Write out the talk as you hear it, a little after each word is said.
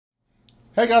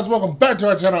Hey guys, welcome back to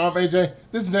our channel. I'm AJ.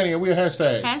 This is Danny, and we're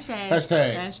hashtag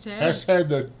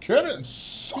the Cannon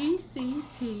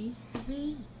CCTV.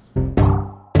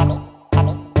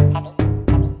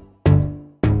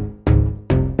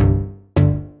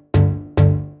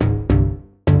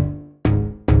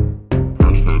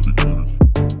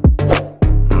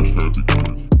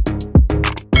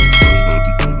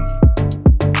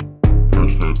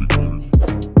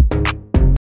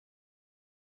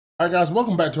 Alright guys,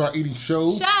 welcome back to our eating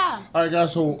show. Alright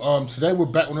guys, so today we're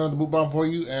back with another mukbang for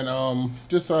you, and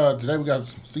today we got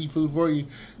some seafood for you,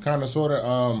 kind of sort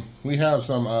of. We have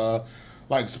some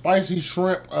like spicy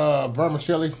shrimp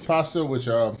vermicelli pasta, which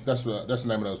that's the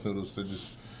name of those noodles. They're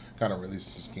just kind of really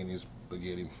skinny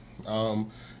spaghetti. Like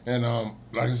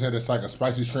I said, it's like a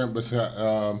spicy shrimp, but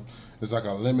it's like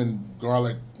a lemon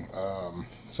garlic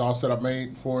sauce that I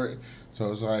made for it.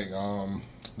 So it's like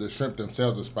the shrimp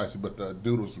themselves are spicy, but the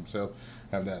noodles themselves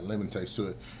have that lemon taste to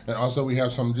it. And also we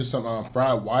have some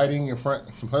fried whiting in front,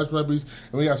 some hush puppies,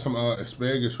 and we got some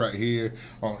asparagus right here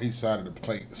on each side of the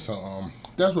plate. So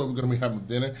that's what we're gonna be having for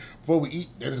dinner. Before we eat,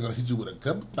 Daddy's gonna hit you with a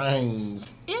couple things.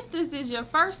 If this is your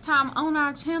first time on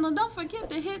our channel, don't forget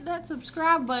to hit that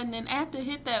subscribe button, and after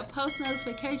hit that post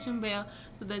notification bell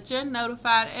so that you're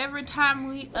notified every time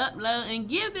we upload, and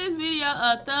give this video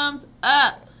a thumbs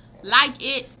up. Like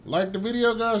it. Like the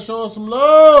video, guys. Show us some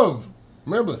love.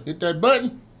 Remember, hit that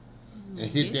button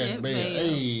and hit that bell.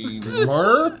 Hey,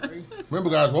 remember,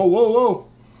 guys. Whoa.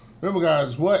 Remember,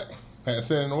 guys. What? I haven't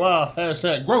said in a while.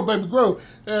 Hashtag grow, baby, grow.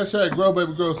 Hashtag grow,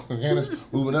 baby, grow. Candace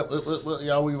moving up.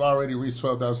 Y'all, we've already reached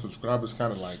 12,000 subscribers.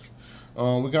 Kind of like,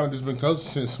 we kind of just been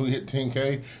coasting since we hit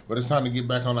 10K. But it's time to get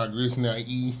back on our grits and our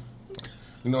E.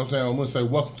 You know what I'm saying? I'm going to say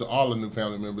welcome to all the new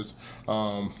family members.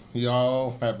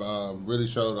 Y'all have really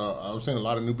showed, I've seen a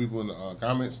lot of new people in the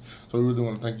comments. So we really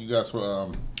want to thank you guys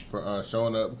for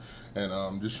showing up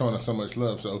and just showing us so much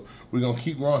love. So we're going to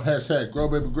keep growing. Hashtag grow,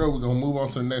 baby, grow. We're going to move on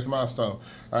to the next milestone.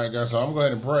 All right, guys. So I'm going to go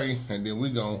ahead and pray, and then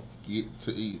we're going to get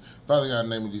to eat. Father God, in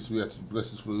the name of Jesus, we ask you to bless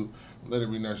this food. Let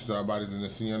it be nourished to our bodies. In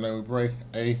your name we pray.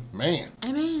 Amen.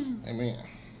 Amen. Amen.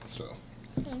 So.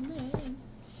 Amen.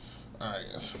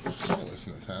 Alright, guys.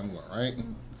 Wasting the time, all right?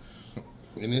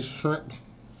 And this shrimp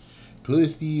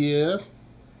pussy, yeah.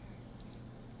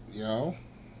 Y'all.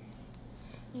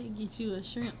 Let me get you a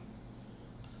shrimp.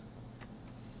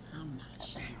 I'm not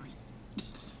sharing.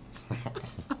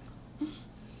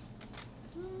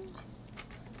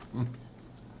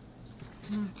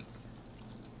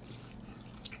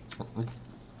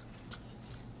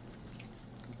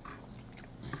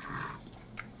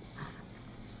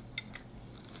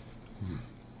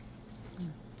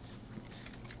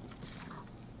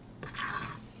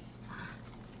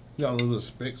 Got little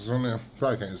specks on there.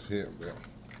 Probably can't see it, but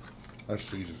that's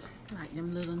seasoning. Like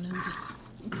them little noodles.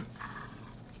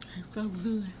 So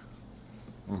good.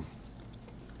 Let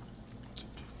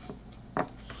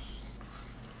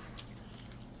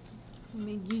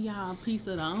me give y'all a piece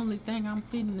of the only thing I'm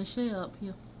fitting to share up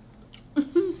here.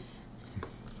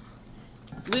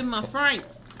 With my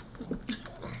Franks.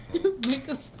 Make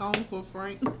a song for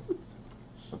Frank.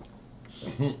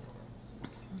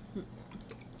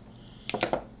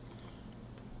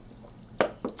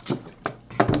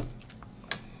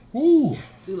 Ooh.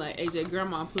 Do like AJ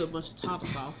grandma put a bunch of tartar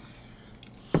sauce.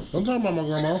 Don't talk about my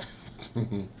grandma.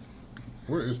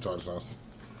 Where is tartar sauce?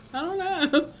 I don't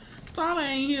know. Tartar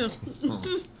ain't here.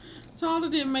 Tartar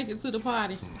didn't make it to the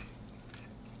party.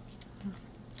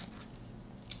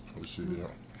 Let's see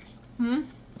that.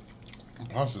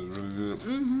 Pasta is really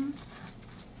good.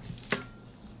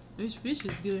 This fish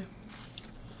is good.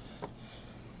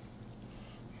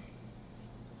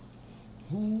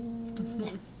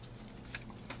 Ooh.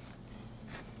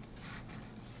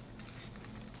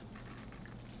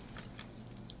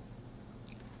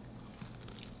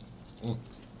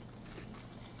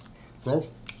 So,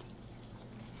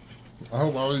 I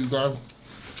hope all of you guys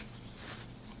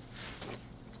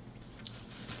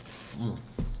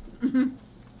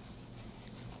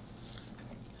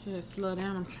Yeah, slow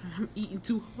down. I'm eating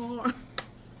too hard.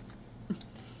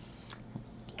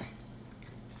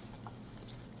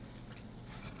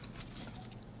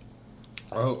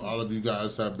 I hope all of you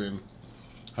guys have been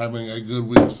having a good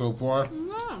week so far.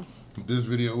 Yeah. This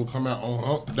video will come out on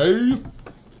Hump Day.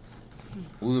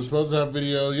 We were supposed to have a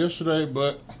video yesterday,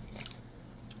 but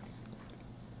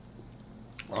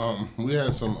we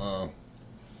had some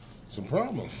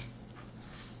problems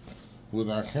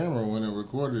with our camera when it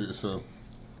recorded it, so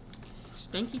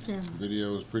Stinky camera. the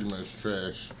video was pretty much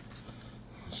trash.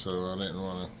 So I didn't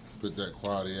want to put that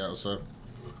quality out. So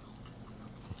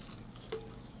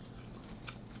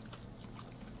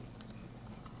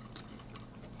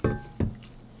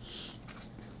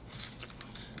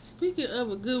Speaking of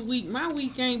a good week, my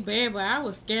week ain't bad, but I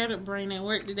was scattered brain at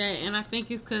work today, and I think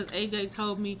it's because AJ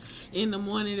told me in the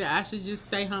morning that I should just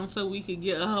stay home so we could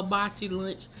get a hibachi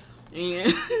lunch,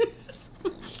 and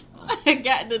I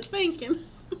got to thinking.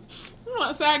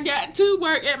 Once I got to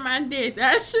work at my desk,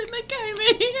 I shouldn't have came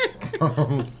in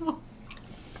here.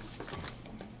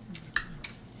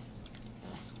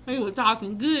 He was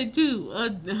talking good too. A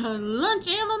lunch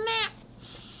and a nap.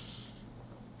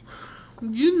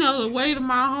 You know the weight of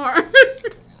my heart.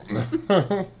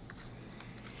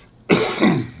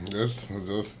 That's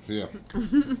yeah.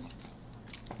 Food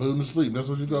and sleep. That's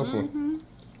what you go for.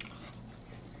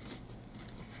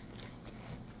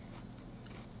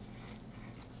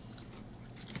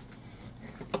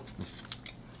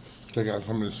 Check out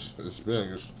some of this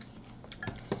asparagus.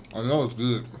 I know it's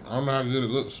good. I don't know how good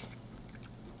it looks.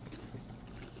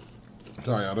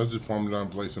 Sorry, y'all. That's just Parmesan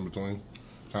place in between.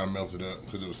 Kind of melted up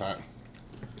because it was hot.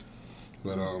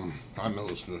 But I know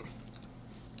it's good.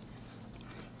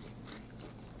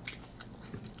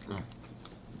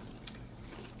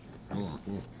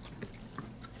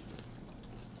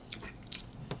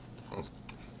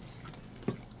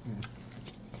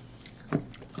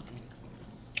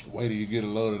 Wait till you get a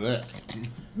load of that.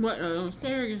 What,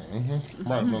 asparagus?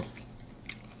 Right, no.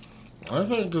 I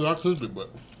think because I cooked it,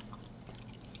 but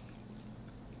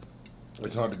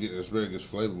it's hard to get asparagus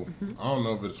flavorful. I don't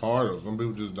know if it's hard or some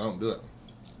people just don't do it.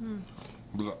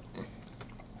 But,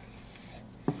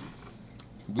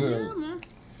 yeah,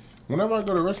 whenever I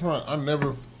go to a restaurant,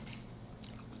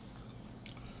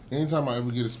 anytime I ever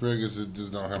get asparagus, it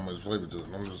just don't have much flavor to it.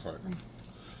 I'm just like,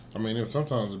 I mean,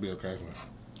 sometimes it'll be okay.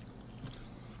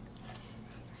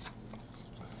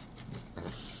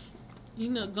 You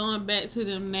know, going back to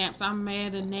them naps, I'm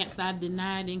mad at naps I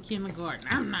denied in kindergarten.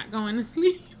 I'm not going to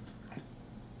sleep.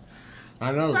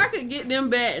 I know. So I could get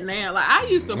them back now. Like, I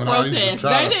used to protest.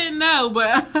 They didn't know,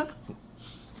 but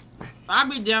I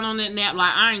be down on that nap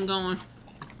like, I ain't going.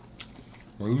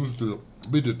 Well, you used to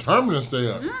be determined to stay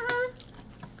up.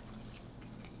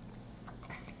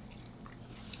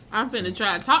 I'm finna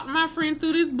try to talk to my friend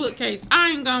through this bookcase. I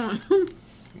ain't going.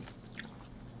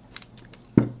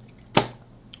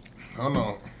 I don't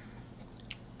know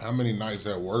how many nights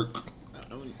at work,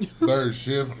 third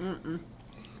shift,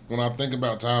 when I think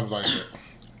about times like that,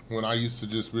 when I used to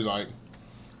just be like,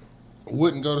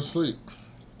 wouldn't go to sleep.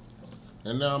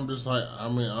 And now I'm just like, I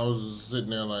mean, I was just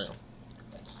sitting there like,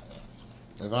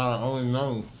 if I only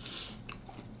known.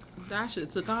 I should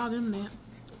have took all them naps.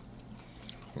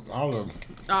 All of them.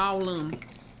 All of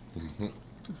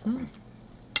them.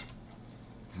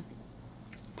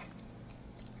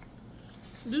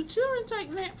 Do children take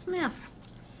naps now?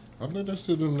 I think they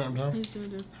still do nap time. They still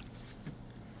do.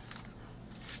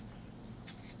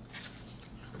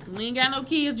 We ain't got no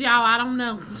kids, y'all. I don't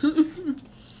know. I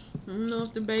don't know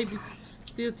if the baby's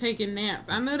still taking naps.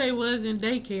 I know they was in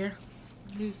daycare.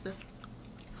 Used to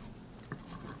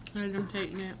let them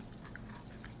take naps.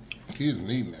 Kids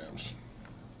need naps.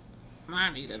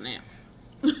 I need a nap.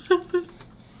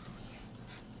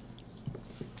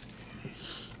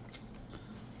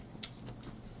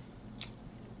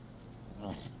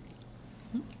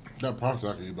 That pasta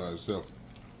I can eat by itself.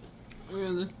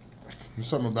 Really? There's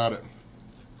something about it.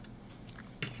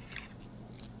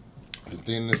 The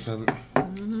thinness of it.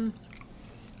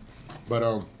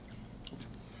 But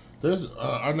there's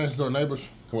our next door neighbors.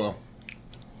 Well,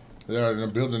 they're in a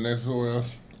building next door to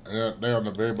us, and they're on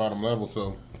the very bottom level.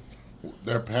 So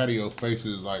their patio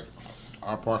faces like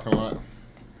our parking lot.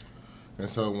 And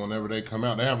so whenever they come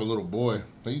out, they have a little boy.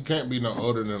 He can't be no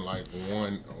older than like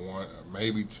one,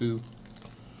 maybe two.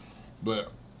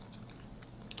 But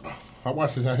I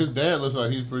watched his dad looks like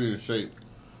he's pretty in shape.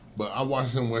 But I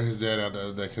watched him wear his dad out the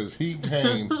other day because he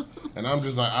came, and I'm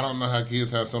just like, I don't know how kids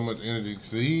have so much energy.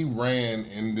 Because he ran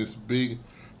in this big,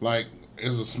 like,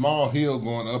 it's a small hill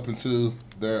going up into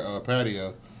their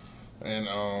patio.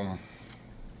 And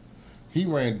he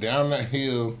ran down that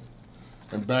hill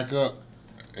and back up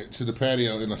to the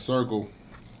patio in a circle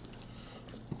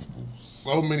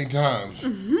so many times.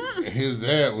 And his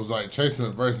dad was like chasing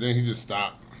him at first, then he just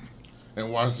stopped and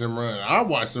watched him run. I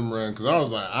watched him run because I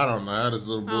was like, I don't know how this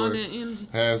little boy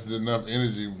has enough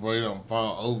energy before he don't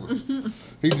fall over.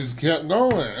 He just kept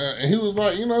going, and he was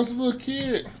like, you know, it's a little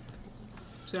kid.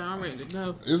 So I'm ready to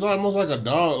go. It's almost like a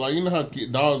dog. Like, you know how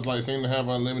dogs like seem to have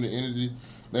unlimited energy?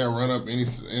 They'll run up any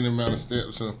amount of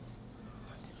steps. So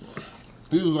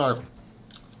he was like,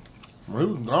 he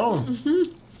was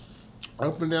gone.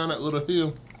 Up and down that little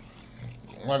hill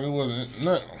like it wasn't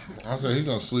nothing. I said, he's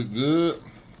gonna sleep good.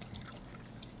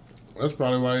 That's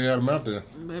probably why you had them out there.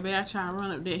 Baby, I tried to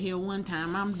run up that hill one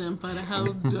time. I'm done for the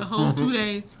whole 2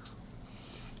 days.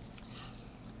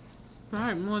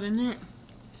 Probably more than that.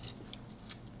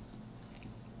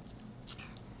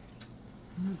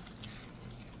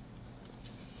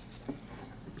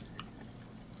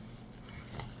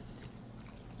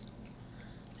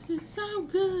 This is so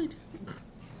good.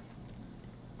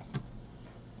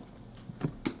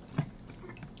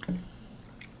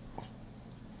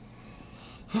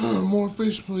 More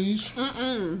fish, please.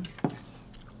 Mm-mm.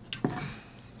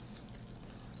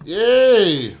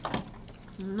 Yay!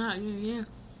 Not you, yeah.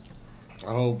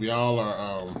 I hope y'all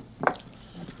are,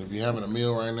 if you're having a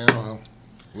meal right now,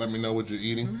 let me know what you're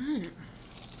eating. Right.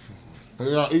 What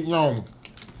y'all eating on?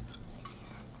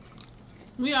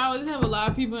 We always have a lot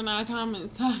of people in our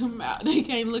comments talking about they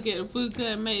can't look at the food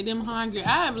because it made them hungry.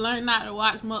 I have learned not to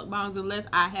watch mukbangs unless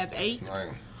I have ate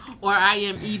or I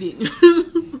am eating.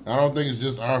 I don't think it's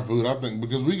just our food. I think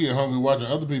because we get hungry watching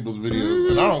other people's videos,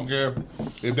 and I don't care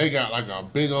if they got like a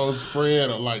big old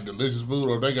spread of like delicious food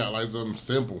or they got like something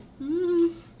simple.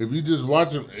 If you just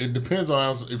watching, it depends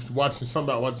on how, if you're watching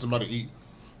somebody eat,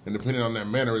 and depending on their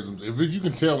mannerisms. If you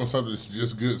can tell when something's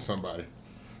just good to somebody,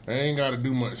 they ain't got to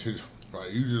do much.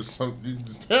 Like you just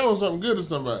tell something good to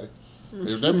somebody.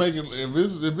 If they make it, if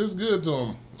it's good to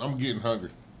them, I'm getting hungry.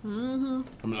 I'm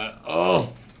like,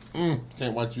 oh,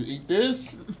 can't watch you eat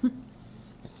this.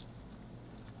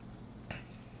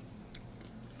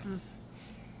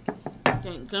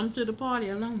 Can't come to the party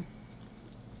alone.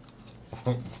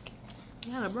 You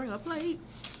gotta bring a plate.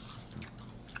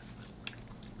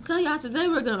 So y'all, today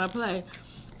we're gonna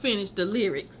finish the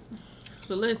lyrics.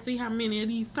 So let's see how many of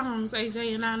these songs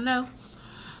AJ and I know.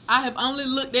 I have only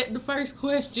looked at the first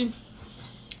question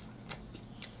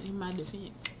in my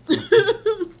defense.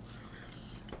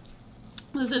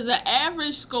 This is the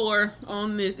average score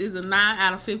on this is a 9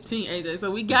 out of 15, AJ.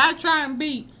 So we gotta try and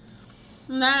beat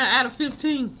 9 out of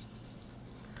 15.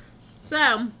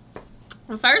 So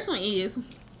the first one is,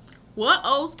 what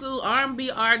old school R&B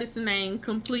artist name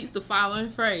completes the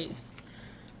following phrase?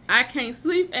 I can't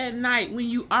sleep at night when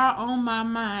you are on my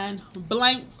mind.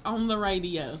 Blanks on the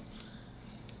radio.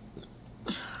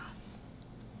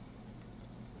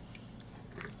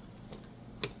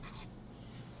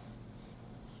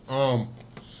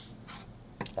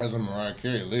 That's a Mariah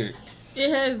Carey lyric. It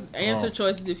has answer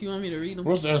choices if you want me to read them.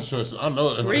 What's the answer choices? I know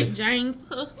it. Rick James.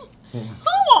 Who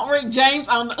want Rick James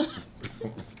on the...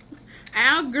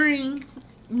 Al Green.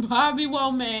 Bobby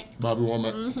Womack. Bobby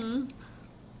Womack.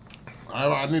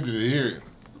 I needed to hear it.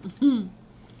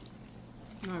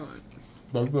 Alright.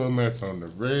 Bobby Womack on the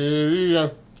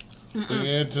radio.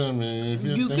 To me if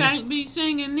you can't be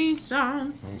singing these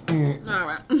songs.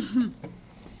 Alright.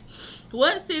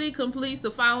 What city completes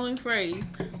the following phrase?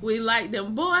 We like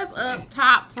them boys up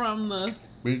top from the...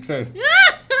 BK.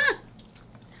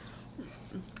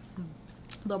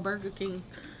 The Burger King.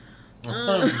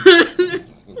 I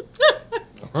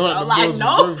like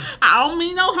no, I don't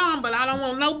mean no harm, but I don't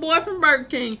want no boy from Burger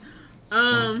King.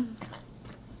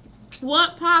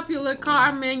 What popular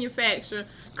car manufacturer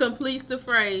completes the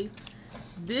phrase?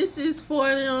 This is for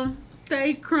them.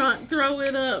 Stay crunk, throw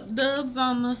it up. Dubs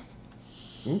on the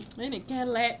in a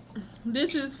Cadillac.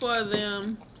 This is for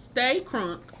them. Stay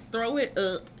crunk, throw it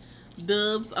up.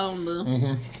 Dubs on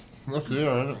the. That's it,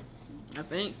 right? I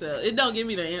think so. It don't give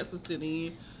me the answers to the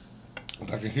end.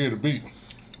 I can hear the beat.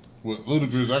 With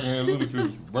Ludacris, I can hear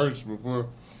Ludacris' verse before.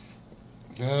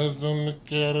 Dubs on the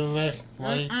Cadillac,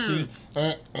 white tee.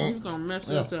 You're gonna mess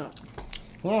this up.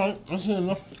 Alright, that's it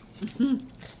enough.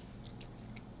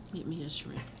 Get me a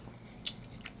shrimp.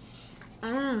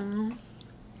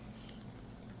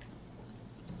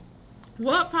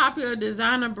 What popular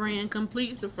designer brand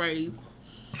completes the phrase,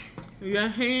 your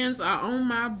hands are on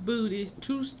my booty,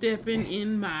 two-stepping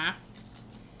in my...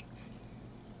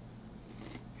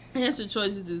 Answer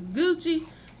choices is Gucci,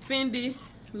 Fendi,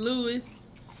 Louis,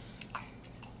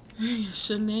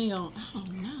 Chanel. I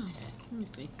don't know. Let me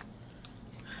see.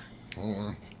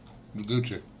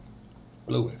 Gucci.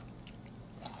 Louis.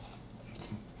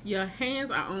 Your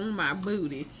hands are on my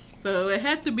booty. So it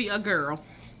had to be a girl,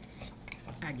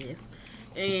 I guess.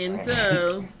 And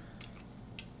so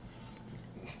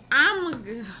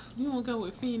you gonna go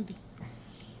with Fendi?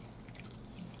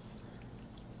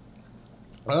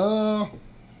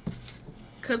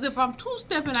 Cause if I'm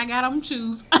two-stepping, I got them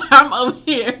shoes. I'm over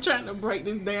here trying to break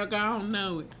this down. Cause I don't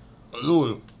know it.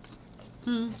 Louis.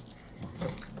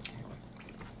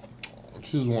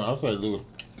 Choose one. I'll say Louis.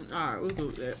 All right, we'll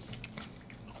do that.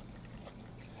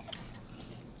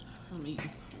 I'm eating.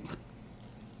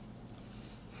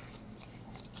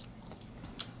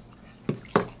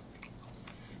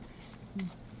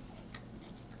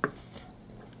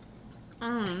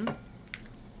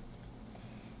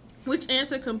 Which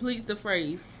answer completes the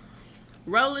phrase?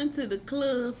 Rolling to the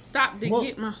club, stop to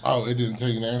get my... Oh, it didn't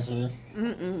take an answer there?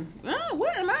 Oh,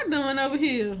 what am I doing over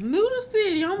here? Noodle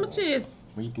City on my chest.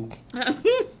 Me too.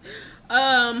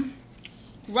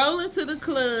 Rolling to the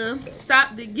club,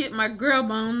 stop to get my grub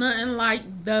on, nothing like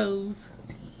those.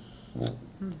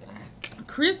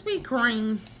 Krispy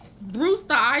Kreme,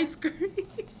 Brewster ice cream,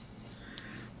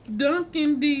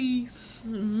 Dunkin' D's,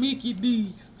 Mickey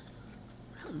D's.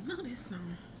 I don't know this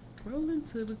song. Rolling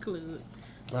to the club.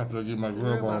 After I get my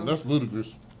grub on. That's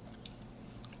ludicrous.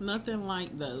 Nothing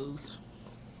like those.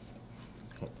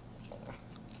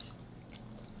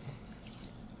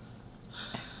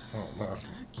 Oh, no.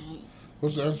 Okay.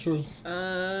 What's the answer?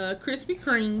 Krispy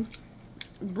Kremes,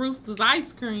 Brewster's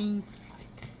ice cream,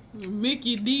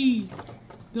 Mickey D's,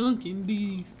 Dunkin'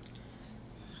 D's.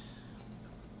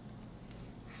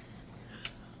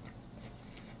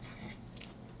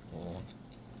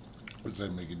 What's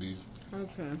that, Mickey D's?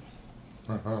 Okay.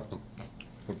 We're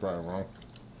probably wrong.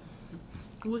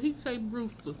 Well, he say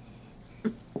Brewster.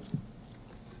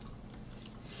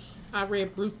 I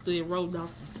read Brewster and rolled off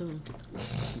the tongue.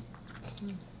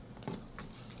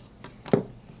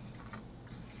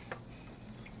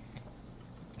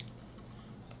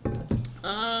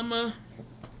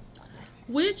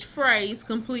 Which phrase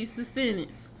completes the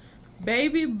sentence?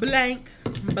 Baby blank,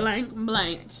 blank,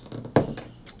 blank.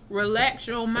 Relax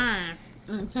your mind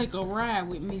and take a ride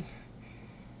with me.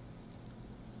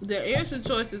 The answer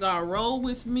choices are roll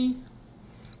with me,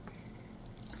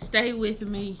 stay with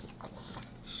me,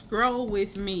 scroll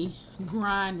with me,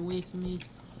 grind with me.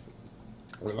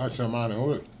 Relax your mind and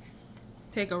what?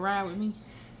 Take a ride with me.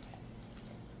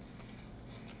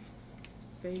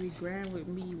 Baby, grind with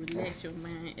me, relax your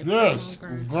mind. Yes, it's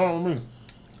grind with me.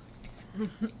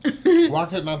 Why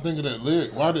couldn't I think of that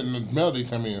lyric? Why didn't the melody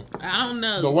come in? I don't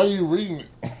know. The way you reading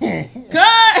it.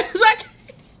 Cause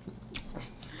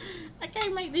I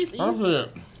can't make this easy. I said,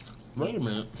 wait a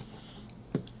minute.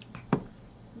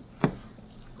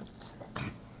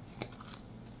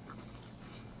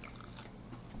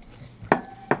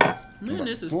 Me and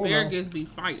this asparagus be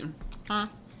fighting, huh?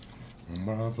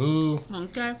 My food.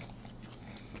 Okay.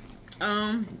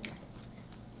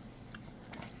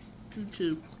 You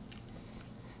too.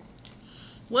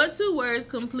 What two words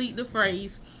complete the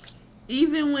phrase?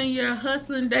 Even when your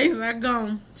hustling days are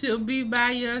gone, she'll be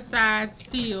by your side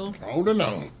still. Holding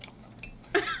on.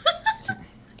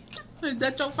 Is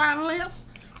that your final answer?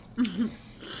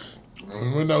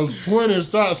 When those 20s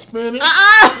start spinning,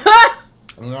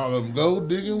 and all them gold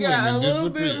digging got women a little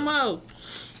bit more.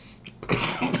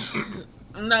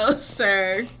 No,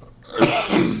 sir.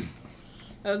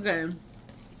 Okay.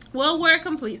 What word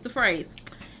completes the phrase?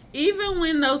 Even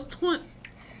when those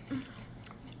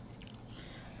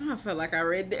I felt like I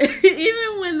read that.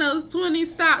 Even when those 20s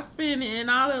stop spinning and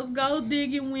all those gold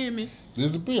digging women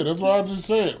disappear. That's what I just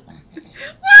said.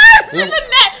 What? That's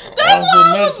what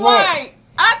was right.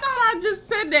 I thought I just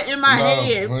said that in my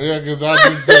head. Yeah, because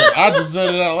I just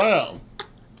said it out loud.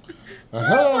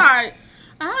 Sorry.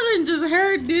 I didn't just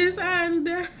heard this.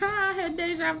 I had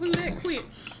deja vu that quick.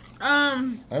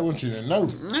 I want you to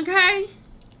know. Okay.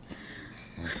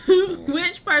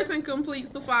 Which person completes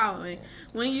the following?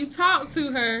 When you talk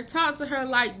to her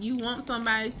like you want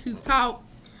somebody to talk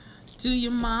to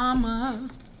your mama.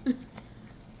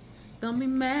 Don't be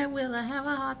mad, will I have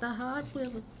a heart-to-heart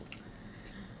with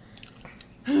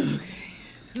her.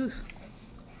 Okay.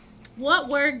 What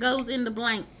word goes in the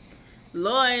blank?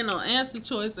 Lord, ain't no answer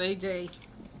choice, AJ.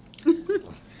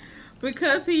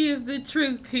 Because he is the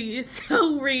truth. He is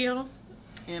so real.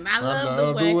 And I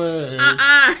love the way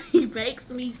he makes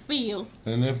me feel.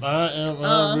 And if I am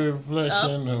a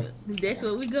reflection of... That's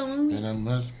what we going with. Then I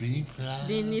must be fly.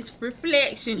 Then it's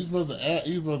reflection. You're supposed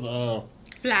to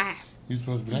fly. You're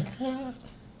supposed to be like...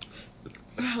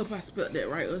 I hope I spelled that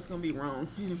right or it's going to be wrong.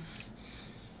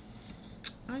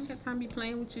 I ain't got time to be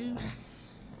playing with you.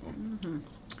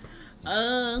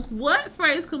 What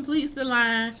phrase completes the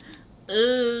line?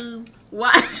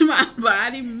 Watch my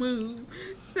body move.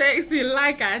 Sexy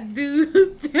like I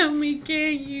do. Tell me,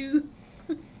 can you?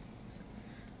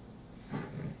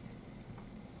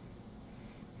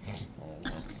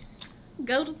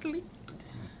 Go to sleep.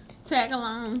 Tag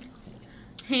along.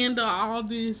 Handle all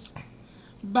this.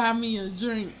 Buy me a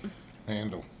drink.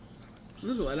 Handle.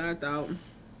 This is what I thought.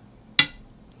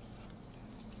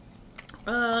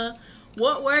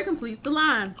 What word completes the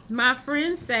line? My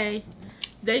friends say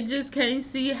they just can't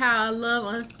see how love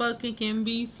unspoken can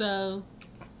be so.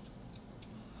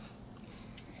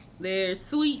 They're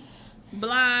sweet,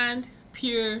 blind,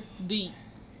 pure, deep.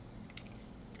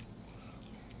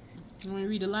 You want to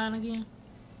read the line again?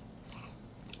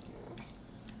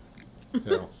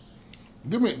 Yeah.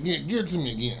 Give it to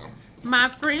me again. My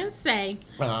friends say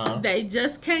they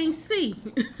just can't see.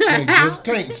 They just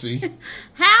can't see.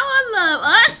 How a love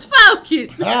unspoken.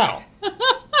 How?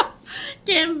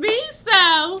 Can be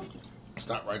so.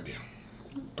 Stop right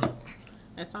there.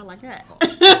 That's all I got.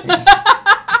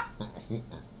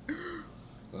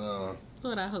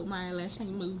 Lord, I hope my eyelash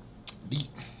ain't move. Deep.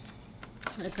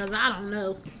 Because I don't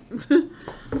know.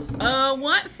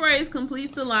 What phrase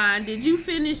completes the line? Did you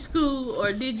finish school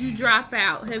or did you drop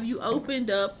out? Have you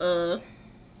opened up a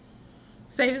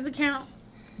savings account,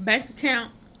 bank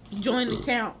account, joint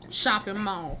account, shopping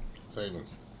mall? Savings.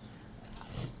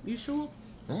 You sure?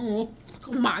 Mm-hmm.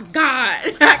 Oh my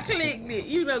God. I clicked it.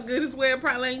 You know good as well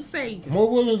probably ain't saved.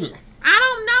 What is it? I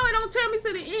don't know. It don't tell me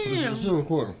to the end. It's still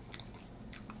recording.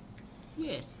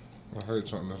 Yes. I heard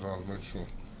something that's wrong. Make sure.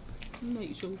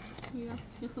 Make sure. Yeah.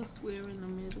 It's a square in the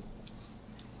middle.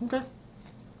 Okay. And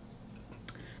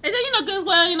then you know good as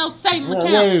well, you know, saving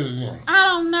account. What is it then? I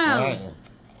don't know. Right.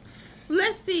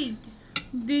 Let's see.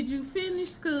 Did you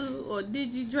finish school or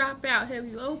did you drop out? Have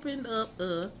you opened up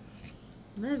a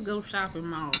let's go shopping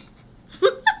mall?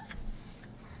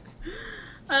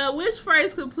 Which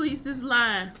phrase completes this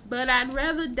line? But I'd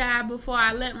rather die before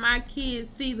I let my kids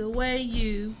see the way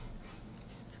you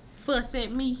fuss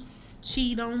at me,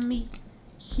 cheat on me,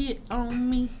 hit on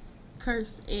me,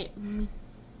 curse at me.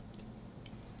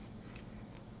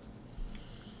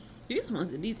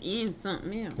 These end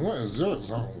something else. What is that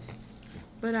song?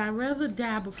 But I'd rather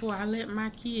die before I let my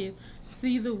kids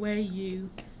see the way you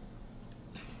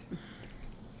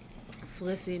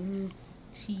fuss at me,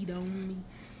 cheat on me,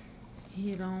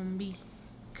 hit on me,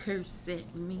 curse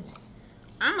at me.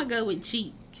 I'm gonna go with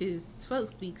cheat, because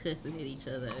folks be cussing at each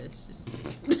other. It's just...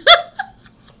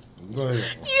 Go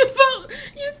ahead.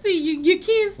 You see, you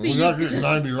can't see. We gotta get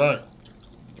 90 right.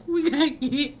 We gotta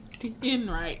get 10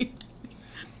 right.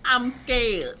 I'm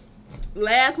scared.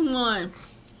 Last one.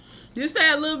 Just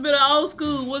had a little bit of old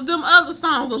school. Was them other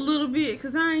songs a little bit?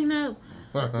 Because I ain't know.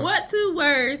 What 2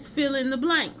 words fill in the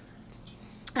blanks?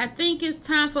 I think it's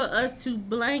time for us to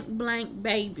blank blank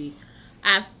baby.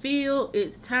 I feel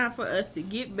it's time for us to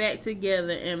get back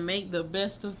together and make the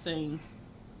best of things.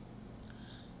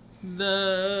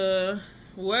 The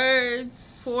words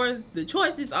for the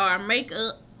choices are make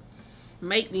up,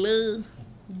 make love,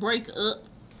 break up,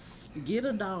 get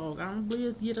a dog. I'm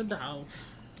blessed, get a dog.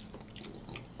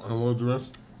 And what's the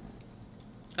rest?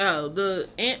 Oh,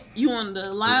 you want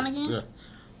the line again? Yeah.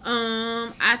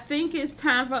 I think it's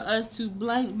time for us to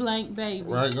blank blank baby.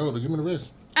 Right, go. Give me the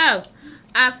rest. Oh,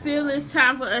 I feel it's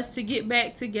time for us to get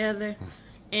back together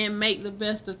and make the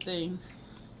best of things.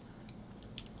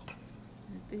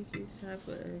 I think it's time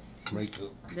for us to make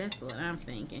up. That's what I'm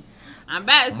thinking. I'm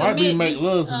about to might be make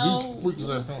love because these freaks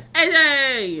at home.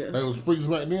 Hey, they was freaks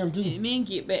back then too. And then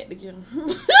get back together.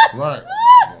 Right.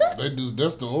 They do.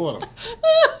 That's the order.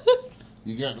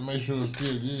 You got to make sure it's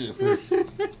still good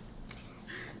first.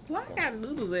 Well, I got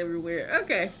noodles everywhere.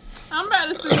 Okay, I'm about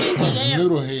to submit the dance.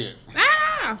 Noodle head.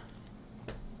 Ah!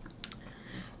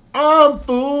 I'm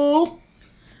full.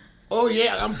 Oh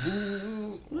yeah, I'm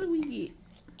full. What do we get?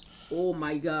 Oh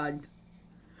my God.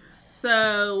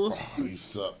 So. Oh, you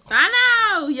suck. I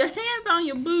know. Your hands on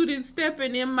your booty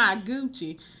stepping in my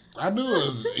Gucci. I knew it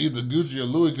was either Gucci or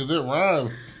Louis because it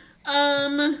rhymes.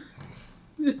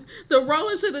 The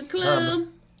rolling to the club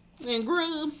and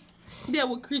grub. That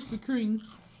was Krispy Kreme.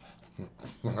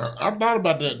 I thought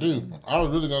about that too. I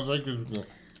was really gonna say Krispy Kreme.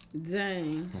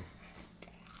 Dang.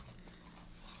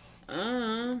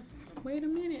 Wait a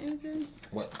minute, AJ.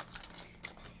 What?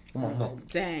 Come on, no.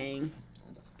 Dang.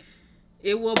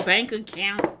 It was bank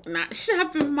account, not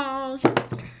shopping mall.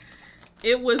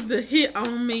 It was the hit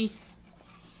on me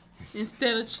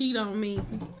instead of cheat on me.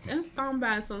 That's a song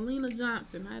by Selena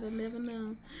Johnson. I'd have never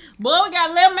known. Boy, we got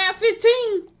 11 out of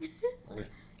 15.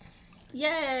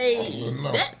 Yay. Oh,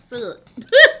 no. That sucked.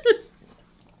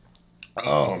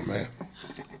 Oh, man.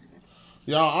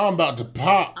 Y'all, I'm about to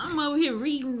pop. I'm over here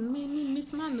reading. Made me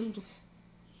miss my noodle.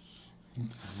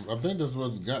 I think that's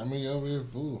what got me over here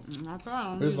full. I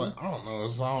probably It's like, I don't know. I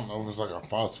don't know if it's like a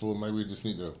fast food. Maybe we just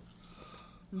need to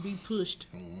be pushed.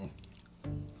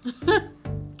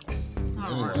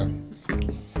 Anyway,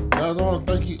 guys, I want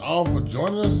to thank you all for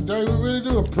joining us today. We really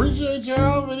do appreciate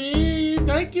y'all.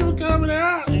 Thank you for coming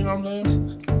out. You know what I'm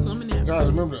saying? Coming out. Guys,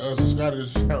 remember to subscribe to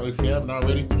this channel if you haven't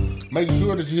already. Make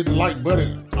sure that you hit the like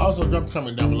button. Also, drop a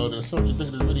comment down below there. So what you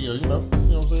think of this video, you know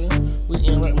what I'm saying? We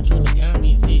interact with you in the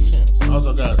comment section.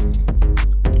 Also, guys,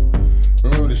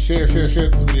 remember to share this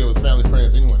video with family,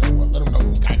 friends, anyone. Let them know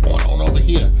what we got going on over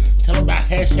here. Tell them about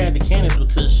hashtag the Cannons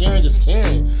because sharing is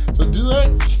caring. So do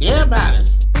not care about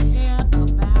us.